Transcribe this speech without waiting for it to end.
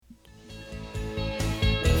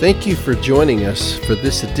Thank you for joining us for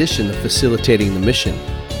this edition of Facilitating the Mission.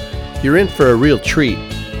 You're in for a real treat.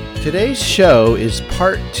 Today's show is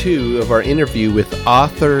part 2 of our interview with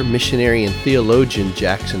author, missionary, and theologian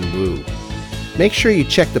Jackson Wu. Make sure you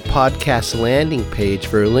check the podcast landing page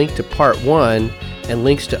for a link to part 1 and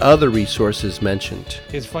links to other resources mentioned.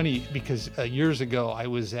 It's funny because years ago I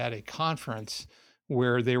was at a conference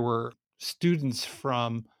where there were students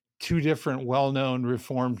from 2 different well-known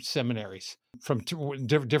Reformed seminaries from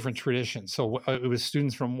different traditions. So it was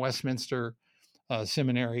students from Westminster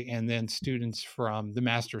Seminary and then students from the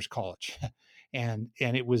Master's College. And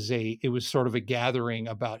it was sort of a gathering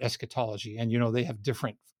about eschatology. And, they have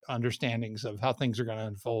different understandings of how things are going to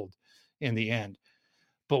unfold in the end.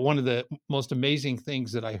 But one of the most amazing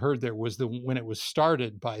things that I heard there was when it was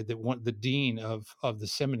started by the dean of the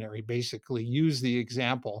seminary basically used the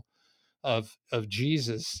example of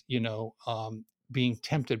Jesus, being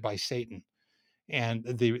tempted by Satan. And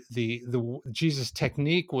the Jesus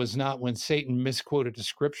technique was not when Satan misquoted a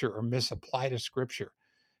scripture or misapplied a scripture.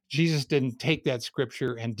 Jesus didn't take that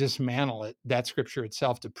scripture and dismantle that scripture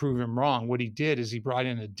itself to prove him wrong. What he did is he brought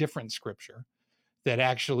in a different scripture that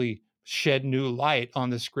actually shed new light on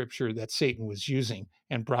the scripture that Satan was using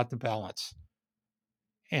and brought the balance.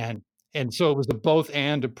 And so it was a both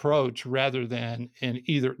and approach rather than in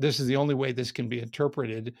either this is the only way this can be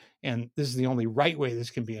interpreted and this is the only right way this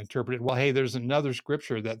can be interpreted. Well, hey, there's another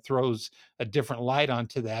scripture that throws a different light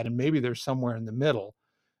onto that, and maybe there's somewhere in the middle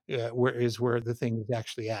where the thing is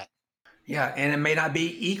actually at. Yeah, and it may not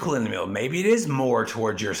be equal in the middle. Maybe it is more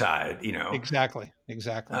towards your side, Exactly.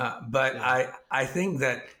 But yeah. I think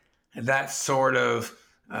that sort of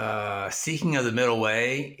seeking of the middle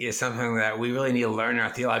way is something that we really need to learn in our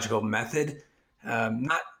theological method.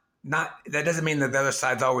 Not that doesn't mean that the other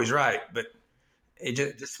side's always right, but it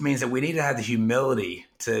just means that we need to have the humility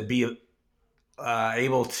to be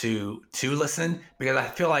able to listen, because I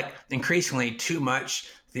feel like increasingly too much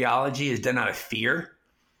theology is done out of fear.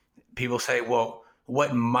 People say, well,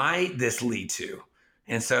 what might this lead to?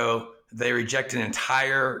 And so they reject an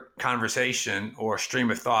entire conversation or stream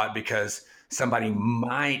of thought because somebody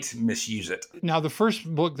might misuse it. Now, the first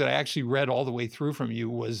book that I actually read all the way through from you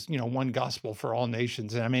was, One Gospel for All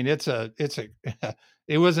Nations. And I mean,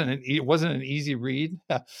 it wasn't an easy read,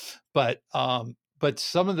 but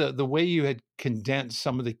some of the way you had condensed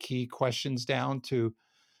some of the key questions down to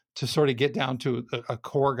sort of get down to a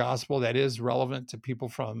core gospel that is relevant to people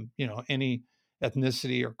from, any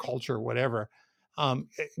ethnicity or culture or whatever.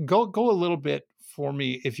 Go a little bit for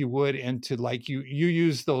me, if you would, into like you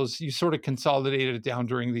use those, you sort of consolidated it down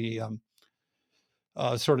during the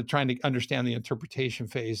sort of trying to understand the interpretation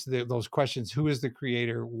phase, those questions: who is the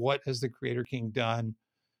creator? What has the creator king done?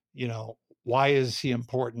 Why is he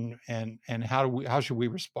important? And how should we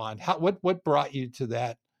respond? What brought you to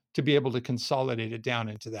that, to be able to consolidate it down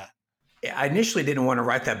into that? I initially didn't want to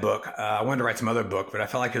write that book. I wanted to write some other book, but I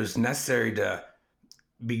felt like it was necessary to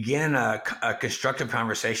begin a constructive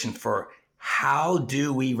conversation for how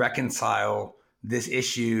do we reconcile this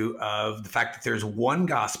issue of the fact that there's one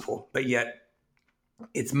gospel, but yet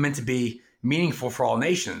it's meant to be meaningful for all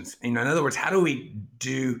nations. In other words, how do we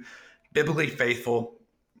do biblically faithful,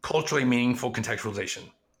 culturally meaningful contextualization?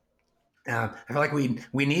 I feel like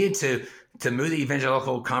we needed to move the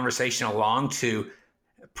evangelical conversation along to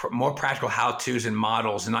more practical how-tos and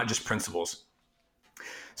models and not just principles.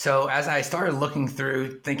 So as I started looking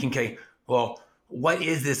through, thinking, okay, well, what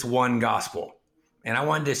is this one gospel? And I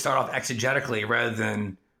wanted to start off exegetically rather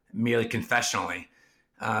than merely confessionally.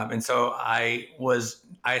 And so I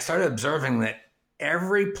started observing that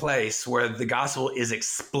every place where the gospel is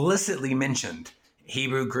explicitly mentioned,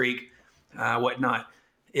 Hebrew, Greek, whatnot,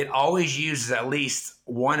 it always uses at least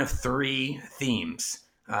one of 3 themes: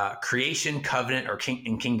 creation, covenant, or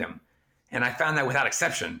kingdom. And I found that without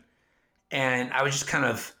exception. And I was just kind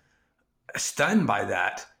of stunned by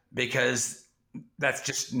that, because that's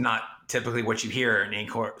just not typically what you hear in any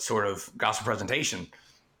sort of gospel presentation.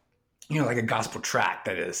 Like a gospel tract,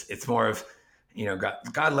 that is. It's more of,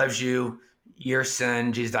 God loves you, your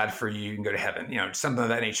sin, Jesus died for you, you can go to heaven, something of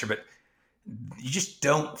that nature. But you just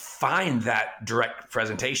don't find that direct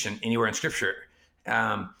presentation anywhere in Scripture.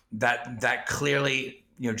 That clearly,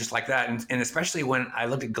 just like that. And especially when I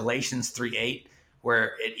looked at Galatians 3:8,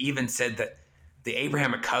 where it even said that the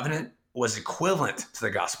Abrahamic covenant was equivalent to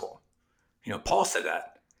the gospel. Paul said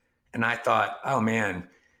that. And I thought, oh man,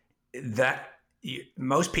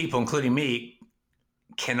 most people, including me,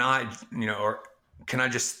 cannot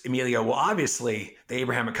just immediately go, well, obviously the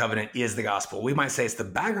Abrahamic covenant is the gospel. We might say it's the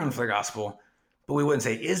background for the gospel, but we wouldn't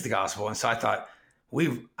say it is the gospel. And so I thought, we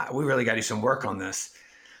really got to do some work on this.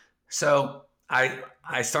 So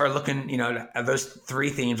I started looking, at those three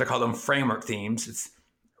themes. I call them framework themes. It's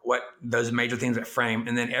what those major themes that frame,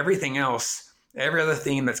 and then everything else, every other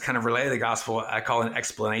theme that's kind of related to the gospel, I call an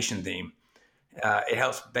explanation theme. It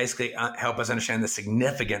helps basically help us understand the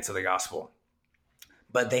significance of the gospel.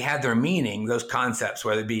 But they have their meaning, those concepts,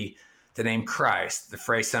 whether it be the name Christ, the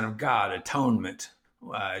phrase Son of God, atonement,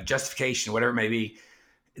 justification, whatever it may be.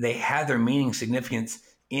 They have their meaning, significance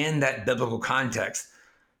in that biblical context,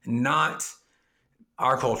 not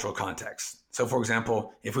our cultural context. So, for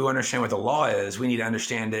example, if we want to understand what the law is, we need to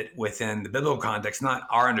understand it within the biblical context, not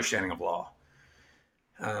our understanding of law.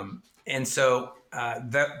 And so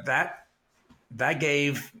that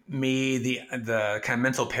gave me the kind of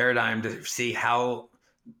mental paradigm to see how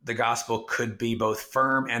the gospel could be both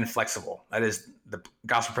firm and flexible. That is, the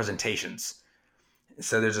gospel presentations.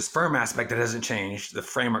 So there's this firm aspect that hasn't changed, the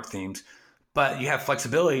framework themes, but you have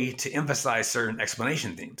flexibility to emphasize certain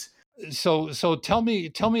explanation themes. So tell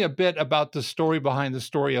me a bit about the story behind the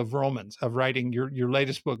story of Romans, of writing your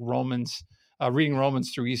latest book, Romans, reading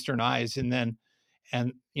Romans through Eastern eyes, and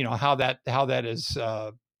how that is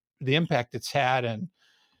the impact it's had, and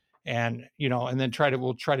then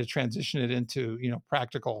we'll try to transition it into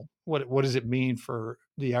practical. What does it mean for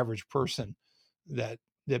the average person that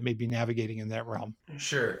may be navigating in that realm?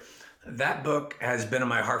 Sure, that book has been in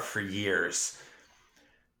my heart for years.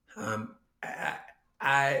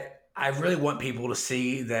 I really want people to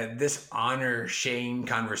see that this honor-shame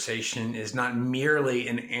conversation is not merely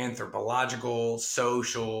an anthropological,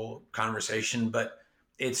 social conversation, but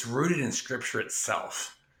it's rooted in Scripture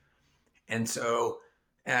itself. And so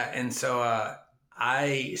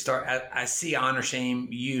I see honor-shame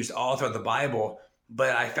used all throughout the Bible,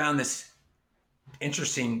 but I found this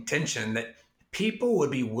interesting tension that people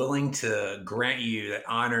would be willing to grant you that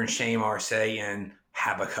honor and shame are, say, in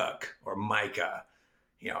Habakkuk or Micah,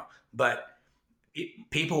 but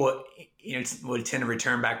people would tend to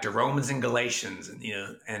return back to Romans and Galatians,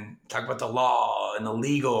 and talk about the law and the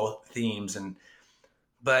legal themes.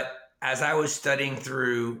 But as I was studying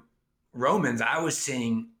through Romans, I was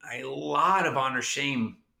seeing a lot of honor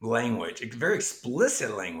shame language, very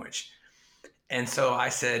explicit language. And so I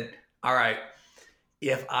said, all right,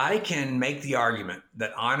 if I can make the argument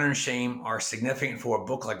that honor and shame are significant for a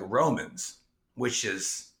book like Romans, which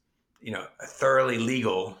is, thoroughly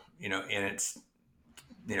legal, in its,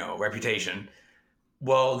 reputation,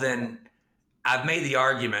 well, then I've made the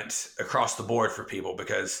argument across the board for people,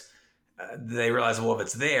 because they realize, well, if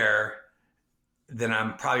it's there, then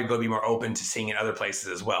I'm probably going to be more open to seeing it other places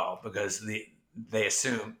as well, because they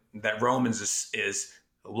assume that Romans is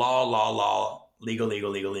law,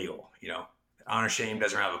 legal. Honor shame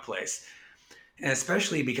doesn't have a place. And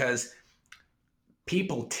especially because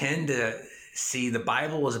people tend to see the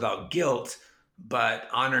Bible is about guilt, but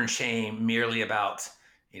honor and shame merely about,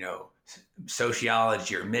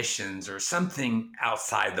 sociology or missions or something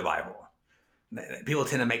outside the Bible. People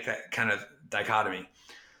tend to make that kind of dichotomy.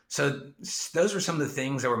 So those were some of the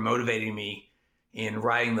things that were motivating me in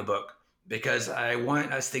writing the book, because I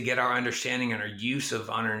want us to get our understanding and our use of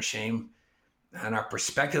honor and shame and our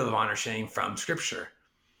perspective of honor and shame from Scripture,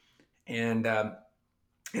 and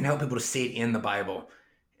help people to see it in the Bible.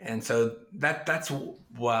 And so that's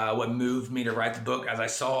what moved me to write the book, as I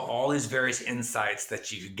saw all these various insights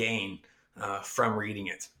that you could gain from reading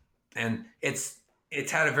it. And it's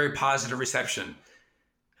had a very positive reception.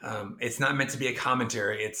 It's not meant to be a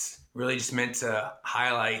commentary. It's really just meant to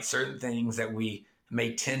highlight certain things that we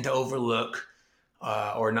may tend to overlook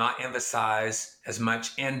or not emphasize as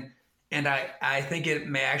much. And I think it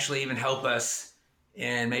may actually even help us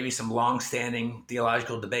in maybe some long-standing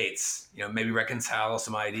theological debates, maybe reconcile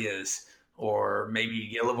some ideas, or maybe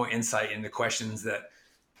get a little more insight into questions that,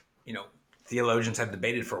 theologians have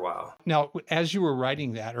debated for a while. Now, as you were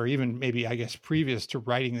writing that, or even maybe, I guess, previous to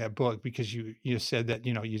writing that book, because you said that,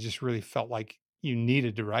 you just really felt like you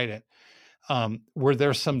needed to write it. Were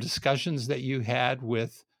there some discussions that you had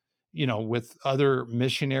with other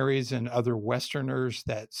missionaries and other Westerners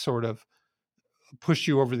that sort of pushed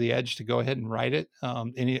you over the edge to go ahead and write it?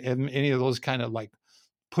 Any of those kind of like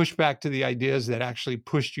pushback to the ideas that actually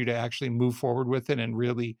pushed you to actually move forward with it and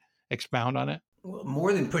really expound on it? Well,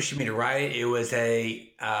 more than pushing me to write, it was I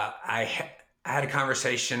had a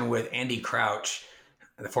conversation with Andy Crouch,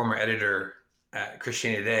 the former editor at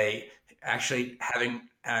Christianity Today, actually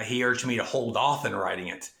he urged me to hold off in writing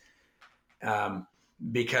it. So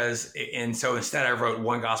instead I wrote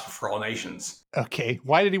One Gospel for All Nations. Okay.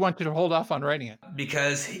 Why did he want you to hold off on writing it?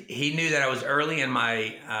 Because he knew that I was early in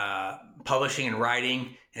my publishing and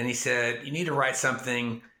writing, and he said, you need to write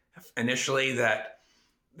something initially that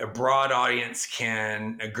a broad audience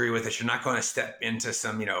can agree with it. You're not going to step into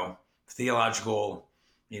some, theological,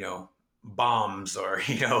 bombs or,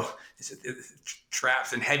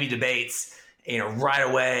 traps and heavy debates, right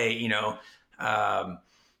away,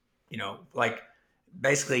 like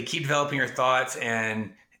basically keep developing your thoughts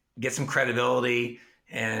and get some credibility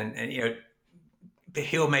and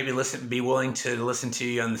he'll maybe be willing to listen to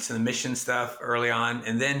you on the mission stuff early on.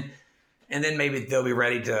 And then maybe they'll be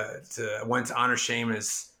ready to once honor shame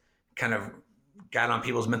is kind of got on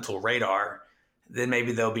people's mental radar, then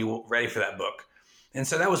maybe they'll be ready for that book. And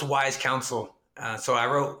so that was wise counsel. So I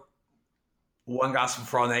wrote One Gospel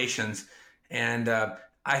for All Nations. And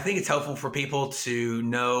I think it's helpful for people to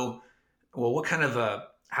know, well, what kind of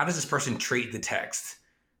how does this person treat the text?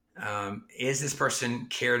 Is this person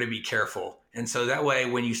care to be careful? And so that way,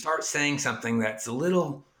 when you start saying something that's a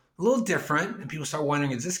little different and people start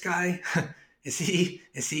wondering, is this guy, is he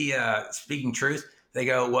speaking truth? They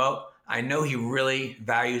go, well, I know he really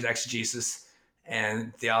values exegesis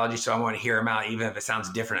and theology, so I want to hear him out, even if it sounds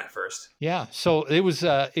different at first. Yeah. So it was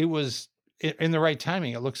in the right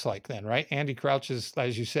timing, it looks like then, right? Andy Crouch's,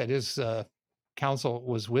 as you said, his counsel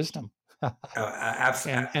was wisdom.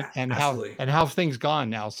 Absolutely. And how have things gone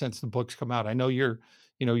now since the book's come out? I know you're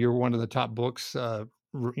one of the top books,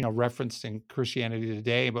 referenced in Christianity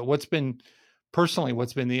Today, but what's been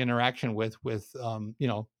the interaction with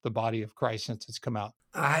the body of Christ since it's come out?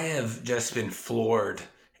 I have just been floored.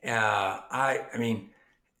 I mean,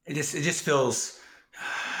 it just feels,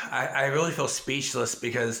 I really feel speechless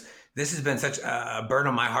because this has been such a burden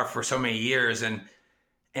on my heart for so many years.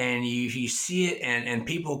 And you see it and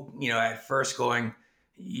people, at first going,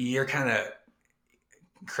 you're kind of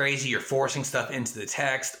crazy, you're forcing stuff into the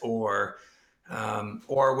text, or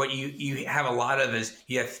what you have a lot of is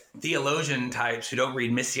you have theologian types who don't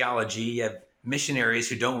read missiology, you have missionaries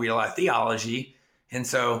who don't read a lot of theology. And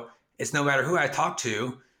so it's no matter who I talk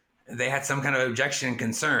to, they had some kind of objection and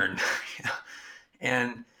concern.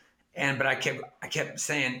 But I kept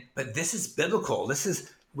saying, but this is biblical.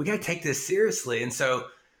 We got to take this seriously. And so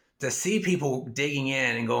to see people digging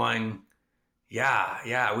in and going,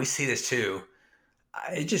 yeah, we see this too.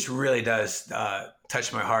 It just really does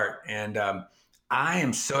touch my heart. And I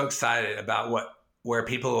am so excited about where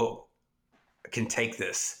people can take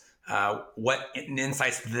this, what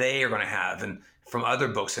insights they are going to have and from other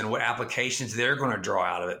books and what applications they're going to draw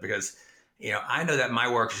out of it. Because, I know that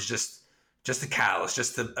my work is just a catalyst,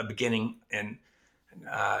 just a beginning. And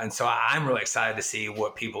so I'm really excited to see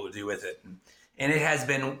what people do with it. And it has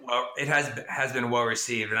been well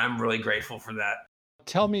received, and I'm really grateful for that.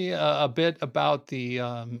 Tell me a bit about the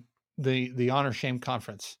Honor Shame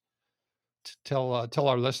Conference. Tell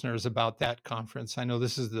our listeners about that conference. I know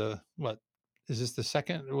this is is this the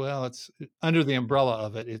second? Well, it's under the umbrella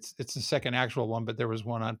of it. It's the second actual one, but there was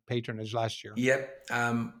one on patronage last year. Yep.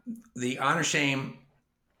 The Honor Shame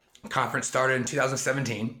Conference started in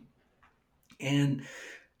 2017, and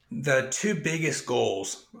the two biggest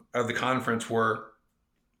goals of the conference were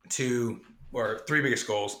three biggest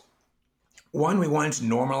goals. One, we wanted to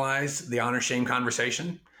normalize the honor shame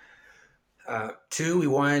conversation. Two, we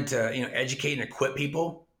wanted to educate and equip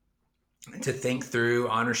people to think through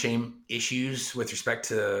honor shame issues with respect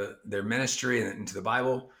to their ministry and to the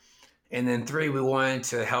Bible. And then three, we wanted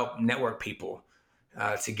to help network people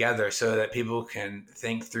together so that people can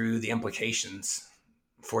think through the implications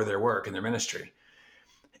for their work and their ministry.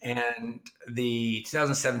 And the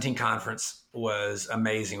 2017 conference was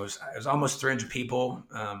amazing. It was almost 300 people.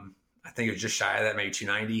 I think it was just shy of that, maybe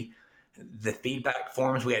 290. The feedback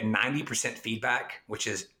forms, we had 90% feedback, which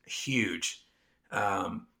is huge.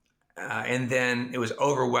 And then it was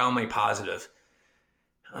overwhelmingly positive.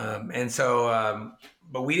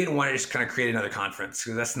 But we didn't want to just kind of create another conference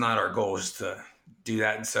because that's not our goal, just to do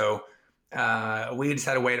that. And so we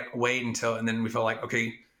decided to wait until, and then we felt like,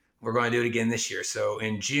 okay, we're going to do it again this year. So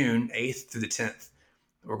in June 8th through the 10th,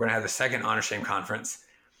 we're going to have the second Honor Shame Conference.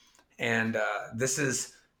 And this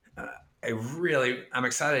is I'm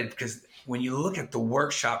excited because when you look at the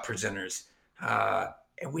workshop presenters,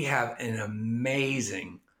 we have an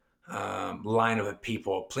amazing lineup of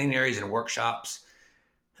people, plenaries and workshops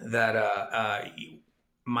that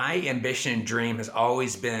my ambition and dream has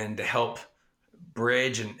always been to help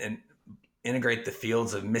bridge and integrate the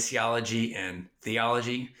fields of missiology and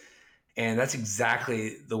theology. And that's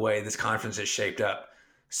exactly the way this conference is shaped up,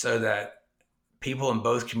 so that people in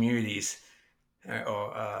both communities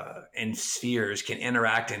and spheres can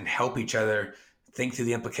interact and help each other think through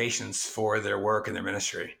the implications for their work and their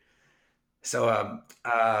ministry. So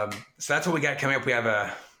that's what we got coming up. We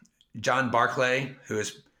have John Barclay, who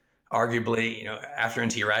is arguably, after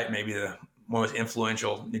N.T. Wright, maybe one of the most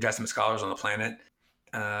influential New Testament scholars on the planet.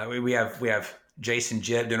 We have Jason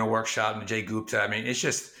Jitt doing a workshop and Jay Gupta. I mean, it's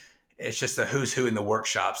just a who's who in the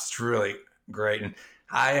workshops. It's really great. And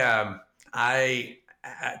I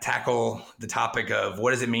tackle the topic of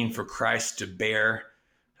what does it mean for Christ to bear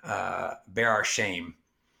our shame.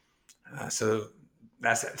 So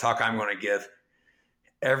that's the talk I'm going to give.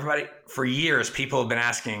 Everybody, for years, people have been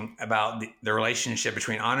asking about the relationship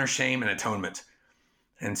between honor, shame, and atonement.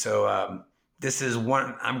 And so this is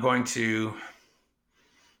one I'm going to,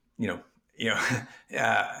 dig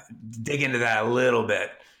into that a little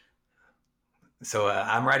bit. So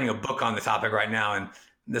I'm writing a book on the topic right now, and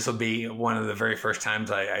this will be one of the very first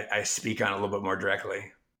times I speak on it a little bit more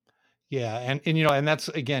directly. Yeah, and that's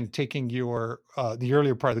again taking your the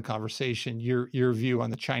earlier part of the conversation, your view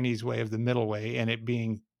on the Chinese way of the middle way, and it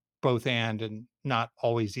being both and not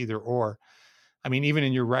always either or. I mean, even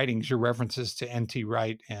in your writings, your references to N.T.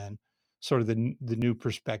 Wright and sort of the new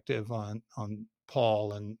perspective on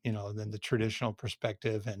Paul, and then the traditional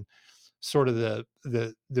perspective, and sort of the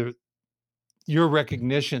your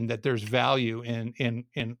recognition that there's value in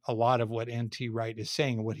a lot of what N.T. Wright is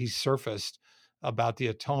saying and what he's surfaced about the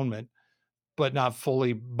atonement, but not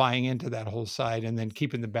fully buying into that whole side, and then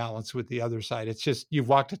keeping the balance with the other side. It's just, you've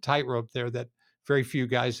walked a tightrope there that very few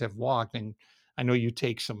guys have walked. And I know you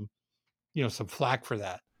take some flack for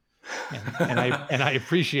that. And I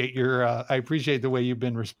appreciate I appreciate the way you've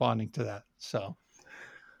been responding to that. So.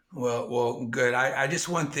 Well, good. I just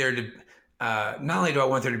want there to, not only do I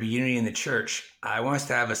want there to be unity in the church, I want us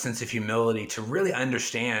to have a sense of humility to really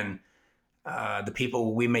understand the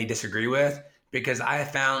people we may disagree with, because I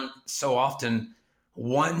have found so often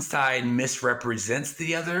one side misrepresents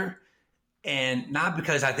the other, and not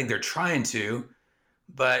because I think they're trying to,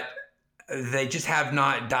 but they just have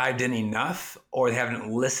not dived in enough, or they haven't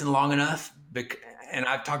listened long enough. And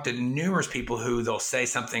I've talked to numerous people who they'll say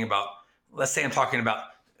something about, let's say I'm talking about,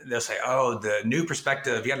 they'll say, oh, the new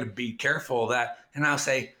perspective, you got to be careful of that. And I'll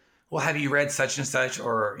say, well, have you read such and such,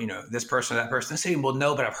 or, this person or that person? They say, well,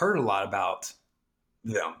 no, but I've heard a lot about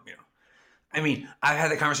them, I mean, I've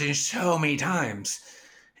had that conversation so many times.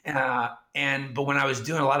 But when I was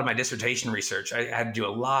doing a lot of my dissertation research, I had to do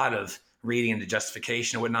a lot of reading into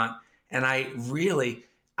justification and whatnot. And I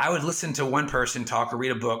would listen to one person talk or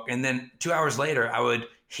read a book, and then 2 hours later, I would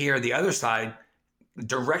hear the other side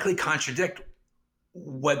directly contradict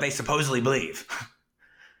what they supposedly believe.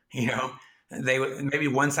 Maybe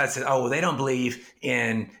one side said, oh, well, they don't believe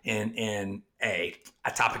in a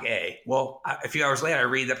topic A. Well, a few hours later, I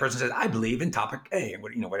read that person says, I believe in topic A,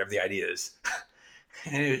 whatever the idea is.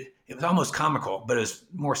 And it was almost comical, but it was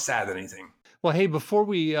more sad than anything. Well, hey, before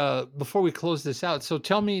we close this out, so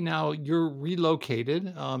tell me now, you're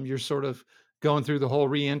relocated. You're sort of going through the whole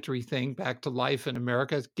reentry thing back to life in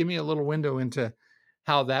America. Give me a little window into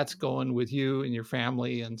how that's going with you and your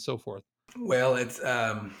family and so forth. Well, it's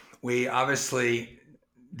we obviously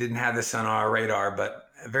didn't have this on our radar, but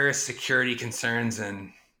various security concerns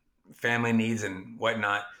and family needs and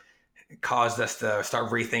whatnot caused us to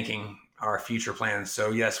start rethinking our future plans.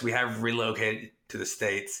 So yes, we have relocated to the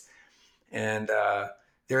States, and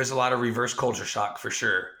there's a lot of reverse culture shock for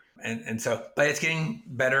sure. And so, but it's getting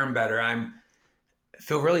better and better. I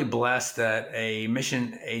feel really blessed that a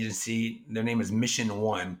mission agency, their name is Mission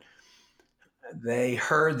One, they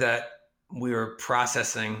heard that we were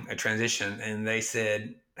processing a transition, and they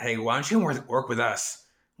said, hey, why don't you work with us?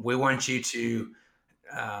 We want you to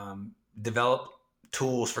develop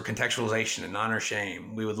tools for contextualization and honor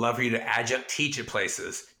shame. We would love for you to adjunct teach at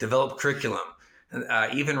places, develop curriculum,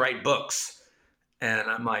 even write books. And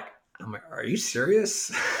I'm like, are you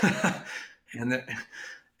serious?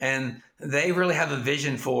 and they really have a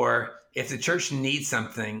vision for, if the church needs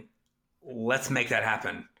something, let's make that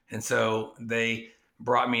happen. And so they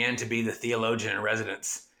brought me in to be the theologian in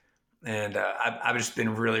residence. And I've just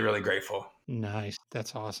been really, really grateful. Nice.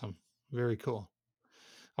 That's awesome. Very cool.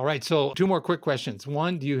 All right. So 2 more quick questions.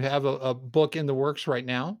 One, do you have a book in the works right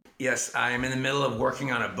now? Yes, I am in the middle of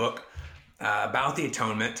working on a book about the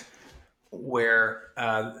atonement, where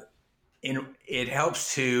it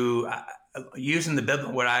helps to, using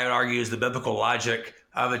what I would argue is the biblical logic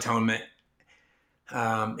of atonement.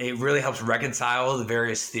 It really helps reconcile the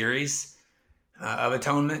various theories of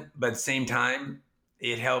atonement, but at the same time,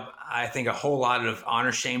 it helped, I think, a whole lot of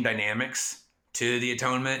honor shame dynamics to the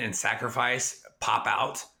atonement and sacrifice pop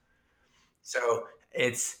out. So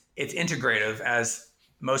it's integrative, as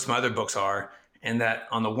most of my other books are, and that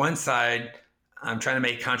on the one side, I'm trying to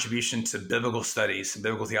make contribution to biblical studies,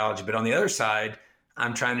 biblical theology, but on the other side,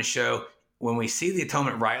 I'm trying to show when we see the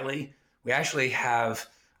atonement rightly, we actually have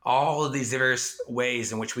all of these various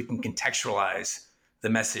ways in which we can contextualize the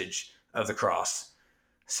message of the cross.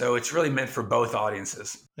 So it's really meant for both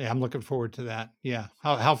audiences. Yeah, I'm looking forward to that. Yeah.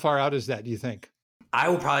 How far out is that, do you think? I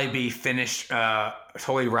will probably be finished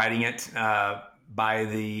totally writing it by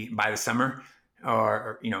the summer,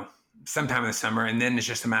 or sometime in the summer, and then it's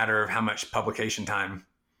just a matter of how much publication time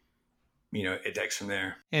it takes from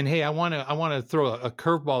there. And hey, I want to throw a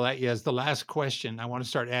curveball at you as the last question. I want to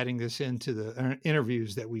start adding this into the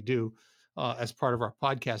interviews that we do as part of our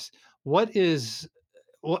podcast. What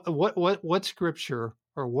scripture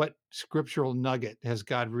or what scriptural nugget has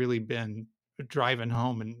God really been driving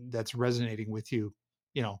home and that's resonating with you,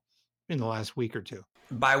 in the last week or two?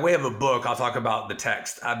 By way of a book, I'll talk about the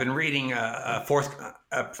text. I've been reading a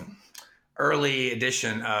early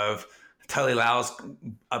edition of Tully Lau's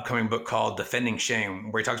upcoming book called Defending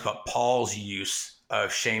Shame, where he talks about Paul's use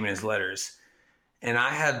of shame in his letters. And I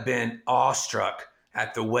have been awestruck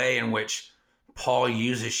at the way in which Paul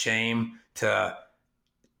uses shame to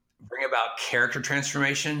bring about character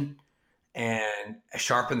transformation and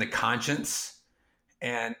sharpen the conscience.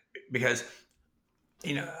 And because,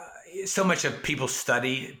 so much of people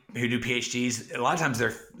study who do PhDs, a lot of times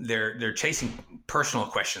they're chasing personal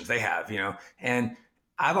questions they have, and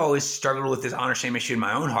I've always struggled with this honor shame issue in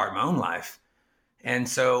my own heart, my own life. And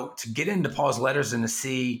so to get into Paul's letters and to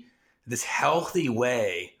see this healthy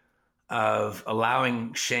way of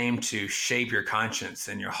allowing shame to shape your conscience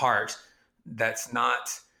and your heart, that's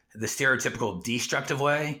not the stereotypical destructive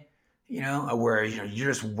way, where you're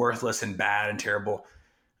just worthless and bad and terrible.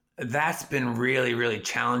 That's been really, really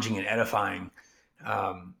challenging and edifying.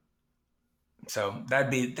 So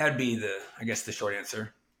that'd be the short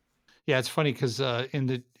answer. Yeah, it's funny because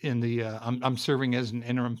I'm serving as an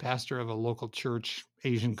interim pastor of a local church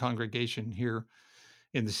Asian congregation here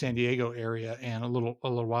in the San Diego area, and a little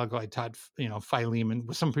while ago I taught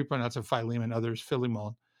Philemon. Some people pronounce it Philemon, others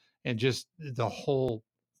Philemon, and just the whole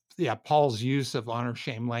Paul's use of honor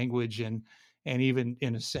shame language and even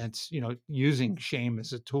in a sense using shame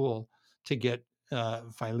as a tool to get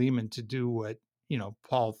Philemon to do what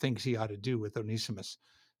Paul thinks he ought to do with Onesimus.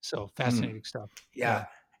 So fascinating stuff. Yeah.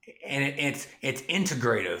 And it's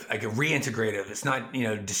integrative, like a reintegrative. It's not,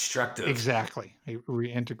 destructive. Exactly.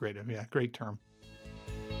 Reintegrative. Yeah. Great term.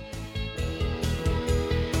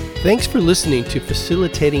 Thanks for listening to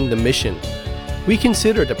Facilitating the Mission. We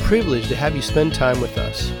consider it a privilege to have you spend time with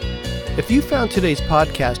us. If you found today's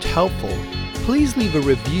podcast helpful, please leave a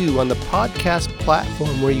review on the podcast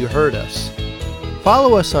platform where you heard us.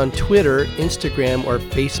 Follow us on Twitter, Instagram, or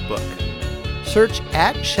Facebook. Search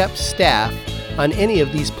 @ShepStaff on any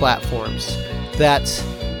of these platforms. That's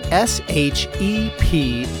ShepSstaff.